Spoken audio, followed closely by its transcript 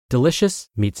Delicious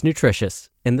meets nutritious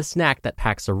in the snack that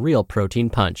packs a real protein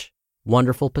punch.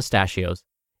 Wonderful Pistachios.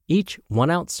 Each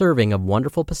 1-ounce serving of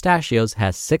Wonderful Pistachios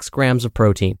has 6 grams of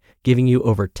protein, giving you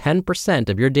over 10%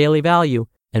 of your daily value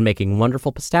and making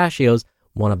Wonderful Pistachios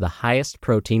one of the highest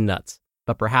protein nuts.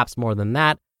 But perhaps more than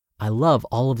that, I love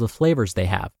all of the flavors they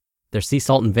have. Their sea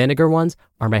salt and vinegar ones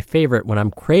are my favorite when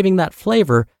I'm craving that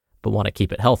flavor but want to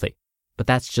keep it healthy. But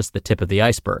that's just the tip of the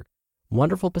iceberg.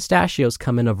 Wonderful Pistachios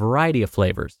come in a variety of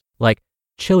flavors, like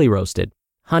chili roasted,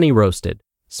 honey roasted,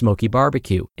 smoky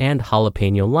barbecue, and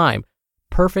jalapeno lime,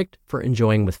 perfect for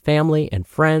enjoying with family and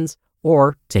friends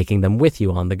or taking them with you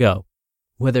on the go.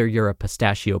 Whether you're a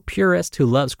pistachio purist who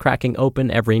loves cracking open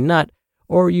every nut,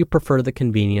 or you prefer the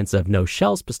convenience of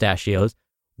no-shells pistachios,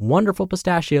 Wonderful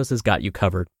Pistachios has got you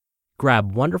covered.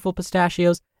 Grab Wonderful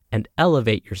Pistachios and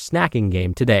elevate your snacking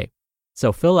game today.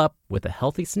 So fill up with a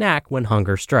healthy snack when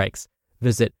hunger strikes.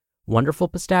 Visit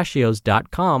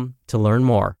wonderfulpistachios.com to learn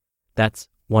more. That's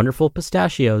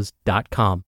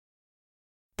wonderfulpistachios.com.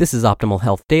 This is Optimal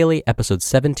Health Daily, episode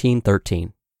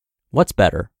 1713. What's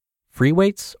better, free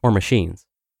weights or machines?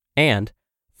 And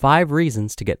 5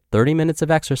 reasons to get 30 minutes of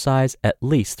exercise at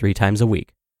least 3 times a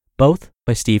week. Both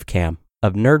by Steve Kamb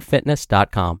of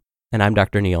nerdfitness.com. And I'm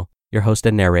Dr. Neal, your host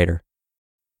and narrator.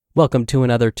 Welcome to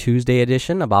another Tuesday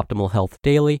edition of Optimal Health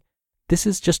Daily. This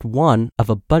is just one of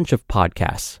a bunch of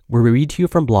podcasts where we read to you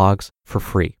from blogs for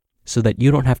free so that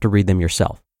you don't have to read them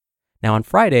yourself. Now on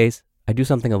Fridays, I do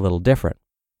something a little different.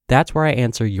 That's where I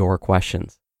answer your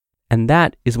questions. And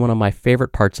that is one of my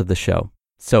favorite parts of the show.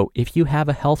 So if you have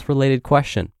a health-related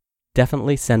question,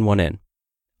 definitely send one in.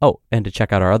 Oh, and to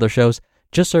check out our other shows,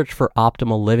 just search for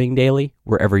Optimal Living Daily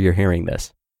wherever you're hearing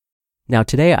this. Now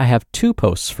today I have 2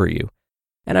 posts for you,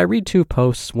 and I read 2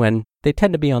 posts when they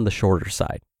tend to be on the shorter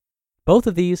side. Both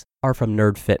of these are from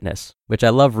Nerd Fitness, which I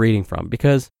love reading from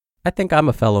because I think I'm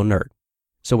a fellow nerd.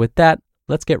 So with that,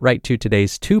 let's get right to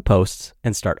today's 2 posts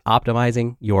and start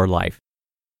optimizing your life.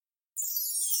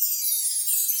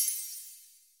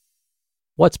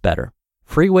 What's better,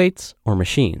 free weights or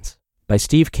machines? By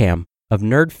Steve Kamb of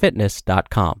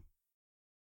nerdfitness.com.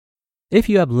 If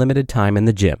you have limited time in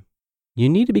the gym, you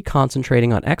need to be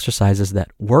concentrating on exercises that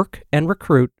work and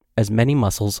recruit as many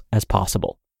muscles as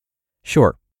possible.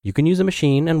 Sure, you can use a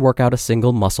machine and work out a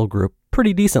single muscle group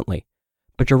pretty decently,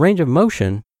 but your range of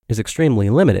motion is extremely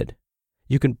limited.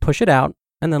 You can push it out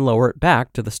and then lower it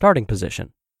back to the starting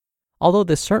position. Although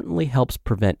this certainly helps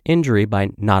prevent injury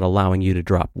by not allowing you to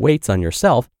drop weights on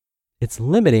yourself, it's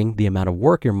limiting the amount of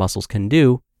work your muscles can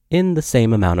do in the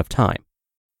same amount of time.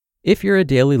 If you're a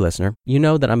daily listener, you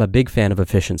know that I'm a big fan of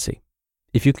efficiency.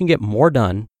 If you can get more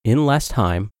done in less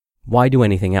time, why do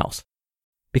anything else?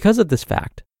 Because of this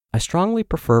fact, I strongly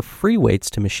prefer free weights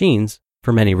to machines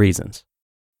for many reasons.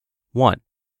 1.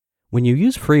 When you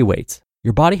use free weights,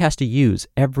 your body has to use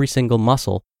every single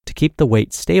muscle to keep the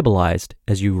weight stabilized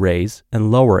as you raise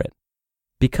and lower it.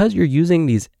 Because you're using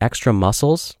these extra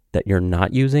muscles that you're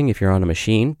not using if you're on a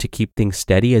machine to keep things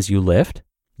steady as you lift,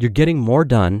 you're getting more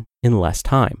done in less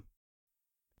time.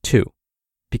 2.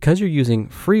 Because you're using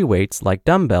free weights like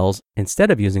dumbbells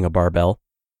instead of using a barbell,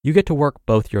 you get to work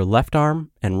both your left arm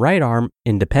and right arm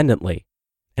independently,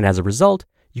 and as a result,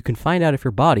 you can find out if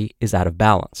your body is out of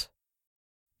balance.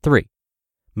 3.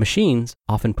 Machines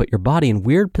often put your body in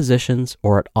weird positions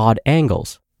or at odd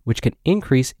angles, which can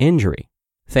increase injury.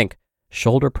 Think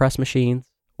shoulder press machines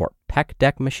or pec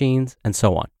deck machines and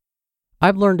so on.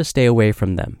 I've learned to stay away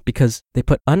from them because they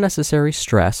put unnecessary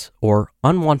stress or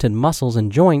unwanted muscles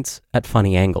and joints at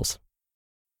funny angles.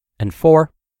 And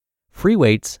 4, free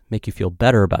weights make you feel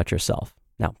better about yourself.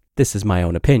 Now, this is my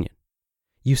own opinion.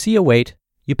 You see a weight,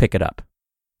 you pick it up.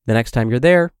 The next time you're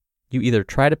there, you either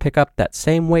try to pick up that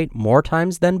same weight more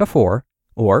times than before,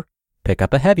 or pick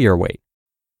up a heavier weight.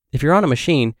 If you're on a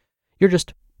machine, you're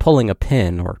just pulling a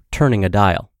pin or turning a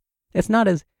dial. It's not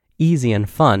as easy and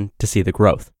fun to see the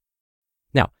growth.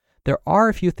 Now, there are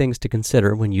a few things to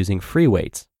consider when using free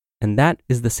weights, and that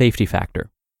is the safety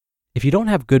factor. If you don't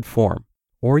have good form,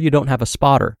 or you don't have a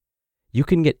spotter, you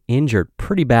can get injured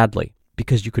pretty badly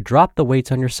because you could drop the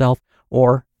weights on yourself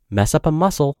or mess up a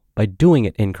muscle by doing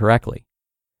it incorrectly.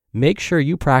 Make sure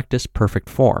you practice perfect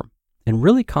form and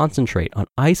really concentrate on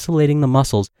isolating the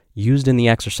muscles used in the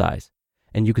exercise,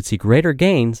 and you could see greater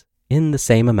gains in the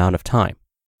same amount of time.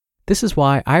 This is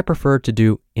why I prefer to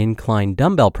do incline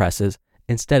dumbbell presses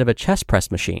instead of a chest press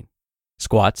machine,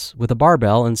 squats with a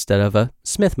barbell instead of a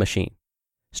Smith machine,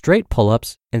 straight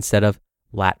pull-ups instead of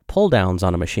lat pull-downs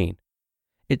on a machine.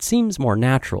 It seems more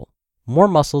natural, more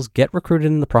muscles get recruited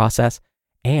in the process,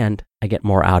 and I get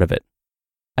more out of it.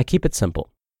 I keep it simple.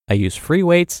 I use free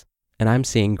weights, and I'm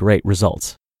seeing great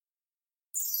results.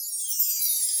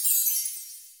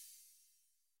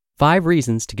 5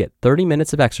 Reasons to Get 30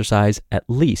 Minutes of Exercise at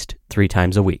Least 3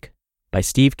 Times a Week by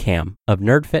Steve Kamb of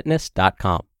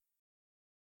nerdfitness.com.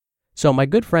 So my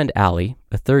good friend Allie,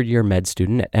 a third-year med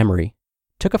student at Emory,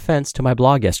 took offense to my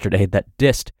blog yesterday that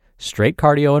dissed straight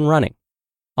cardio and running.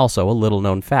 Also, a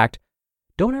little-known fact,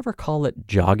 don't ever call it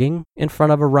jogging in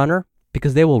front of a runner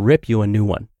because they will rip you a new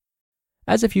one.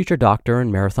 As a future doctor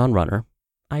and marathon runner,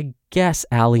 I guess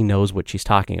Allie knows what she's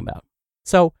talking about.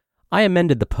 So I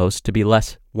amended the post to be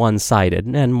less one-sided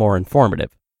and more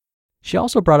informative. She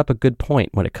also brought up a good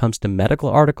point when it comes to medical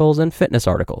articles and fitness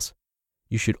articles.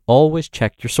 You should always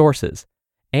check your sources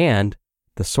and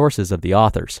the sources of the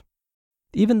authors.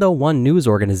 Even though one news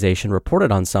organization reported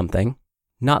on something,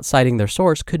 not citing their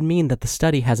source could mean that the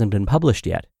study hasn't been published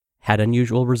yet, had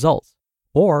unusual results,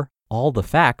 or all the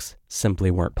facts simply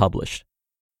weren't published.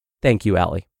 Thank you,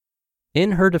 Allie.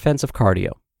 In her defense of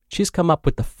cardio, she's come up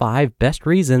with the 5 best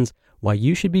reasons why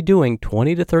you should be doing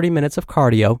 20 to 30 minutes of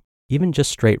cardio, even just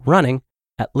straight running,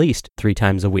 at least 3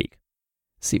 times a week.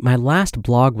 See, my last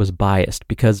blog was biased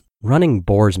because running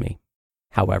bores me.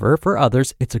 However, for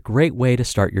others, it's a great way to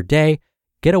start your day,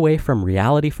 get away from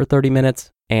reality for 30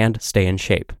 minutes, and stay in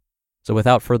shape. So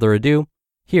without further ado,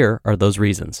 here are those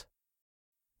reasons.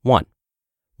 1.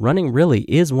 Running really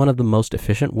is one of the most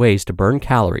efficient ways to burn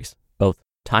calories, both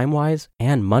time-wise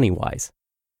and money-wise.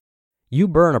 You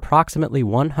burn approximately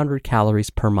 100 calories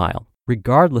per mile,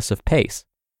 regardless of pace,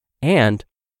 and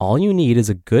all you need is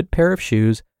a good pair of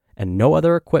shoes and no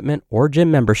other equipment or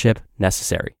gym membership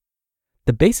necessary.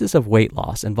 The basis of weight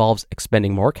loss involves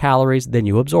expending more calories than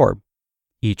you absorb.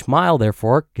 Each mile,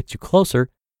 therefore, gets you closer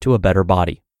to a better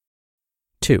body.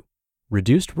 2.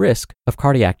 Reduced risk of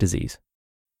cardiac disease.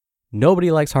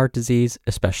 Nobody likes heart disease,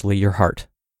 especially your heart.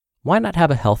 Why not have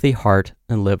a healthy heart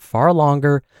and live far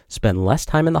longer, spend less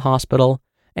time in the hospital,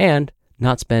 and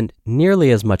not spend nearly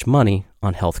as much money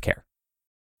on healthcare?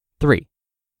 3.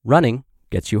 Running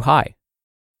gets you high.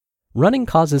 Running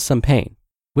causes some pain,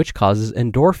 which causes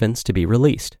endorphins to be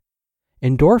released.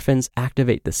 Endorphins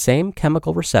activate the same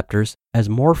chemical receptors as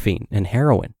morphine and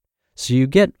heroin, so you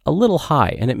get a little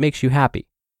high and it makes you happy.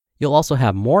 You'll also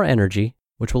have more energy,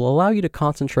 which will allow you to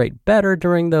concentrate better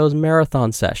during those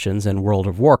marathon sessions in World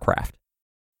of Warcraft.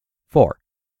 4.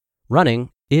 Running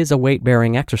is a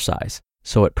weight-bearing exercise,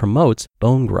 so it promotes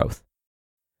bone growth.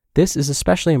 This is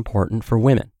especially important for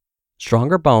women.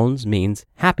 Stronger bones means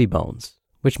happy bones,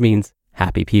 which means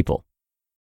happy people.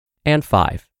 And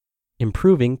 5.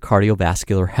 Improving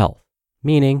cardiovascular health,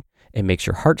 meaning it makes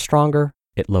your heart stronger,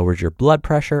 it lowers your blood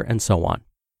pressure, and so on.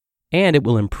 And it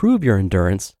will improve your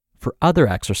endurance for other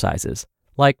exercises,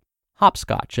 like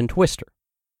hopscotch and twister.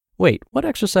 Wait, what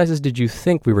exercises did you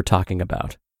think we were talking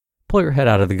about? Pull your head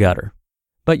out of the gutter.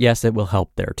 But yes, it will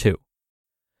help there too.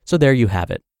 So there you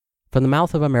have it, from the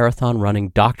mouth of a marathon running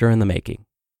doctor in the making.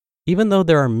 Even though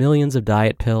there are millions of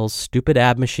diet pills, stupid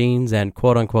ab machines, and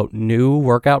quote-unquote new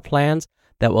workout plans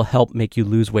that will help make you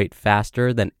lose weight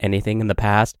faster than anything in the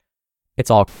past, it's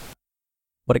all.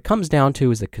 What it comes down to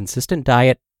is a consistent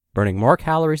diet, burning more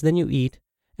calories than you eat,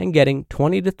 and getting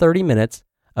 20 to 30 minutes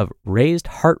of raised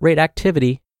heart rate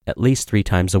activity at least 3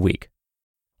 times a week.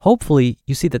 Hopefully,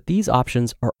 you see that these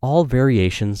options are all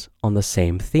variations on the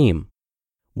same theme.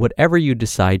 Whatever you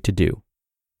decide to do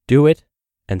it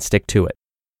and stick to it.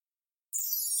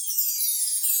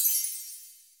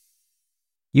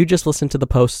 You just listened to the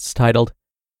posts titled,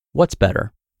 What's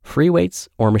Better, Free Weights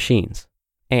or Machines?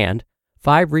 And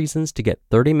 5 Reasons to Get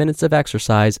 30 Minutes of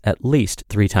Exercise at Least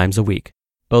 3 Times a Week,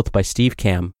 both by Steve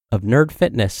Kamb of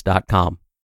nerdfitness.com.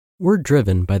 We're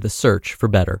driven by the search for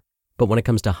better, but when it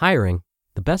comes to hiring,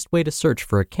 the best way to search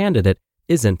for a candidate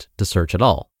isn't to search at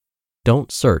all.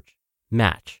 Don't search,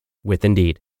 match with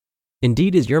Indeed.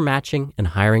 Indeed is your matching and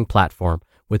hiring platform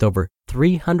with over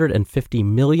 350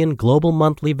 million global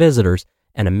monthly visitors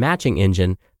and a matching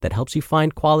engine that helps you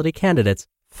find quality candidates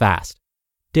fast.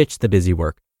 Ditch the busy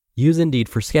work. Use Indeed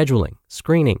for scheduling,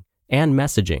 screening, and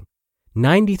messaging.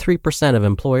 93% of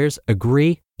employers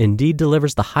agree Indeed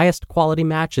delivers the highest quality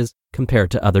matches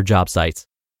compared to other job sites.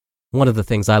 One of the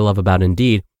things I love about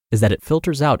Indeed is that it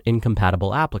filters out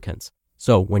incompatible applicants.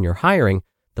 So when you're hiring,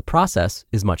 the process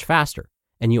is much faster,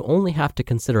 and you only have to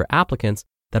consider applicants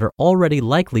that are already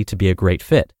likely to be a great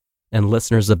fit. And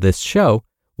listeners of this show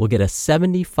will get a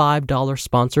 $75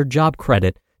 sponsored job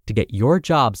credit to get your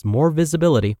jobs more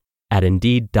visibility at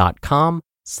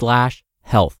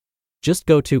Indeed.com/health. Just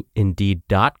go to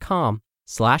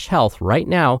Indeed.com/health right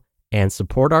now and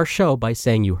support our show by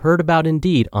saying you heard about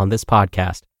Indeed on this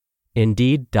podcast.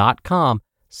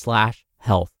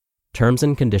 Indeed.com/health. Terms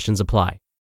and conditions apply.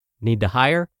 Need to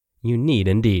hire? You need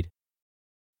Indeed.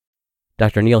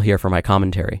 Dr. Neal here for my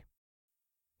commentary.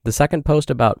 The second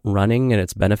post about running and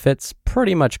its benefits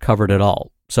pretty much covered it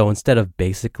all. So instead of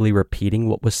basically repeating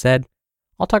what was said,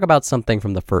 I'll talk about something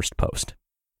from the first post,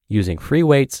 using free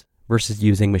weights versus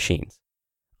using machines.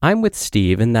 I'm with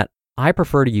Steve in that I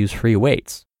prefer to use free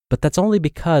weights, but that's only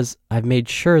because I've made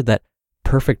sure that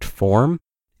perfect form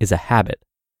is a habit.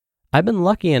 I've been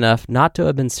lucky enough not to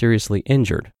have been seriously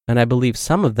injured, and I believe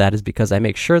some of that is because I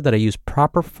make sure that I use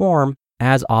proper form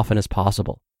as often as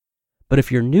possible. But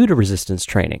if you're new to resistance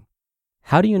training,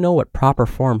 how do you know what proper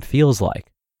form feels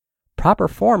like? Proper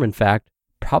form, in fact,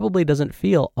 probably doesn't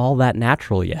feel all that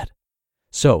natural yet.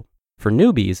 So, for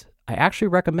newbies, I actually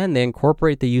recommend they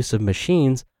incorporate the use of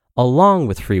machines along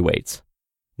with free weights.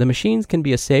 The machines can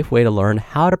be a safe way to learn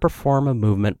how to perform a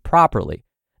movement properly.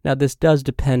 Now, this does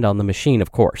depend on the machine,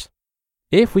 of course.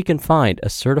 If we can find a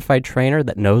certified trainer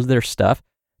that knows their stuff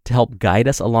to help guide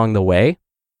us along the way,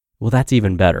 well, that's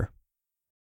even better.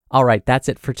 All right, that's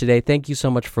it for today. Thank you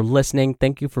so much for listening.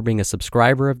 Thank you for being a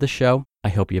subscriber of the show. I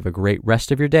hope you have a great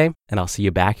rest of your day, and I'll see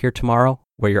you back here tomorrow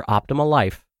where your optimal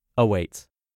life awaits.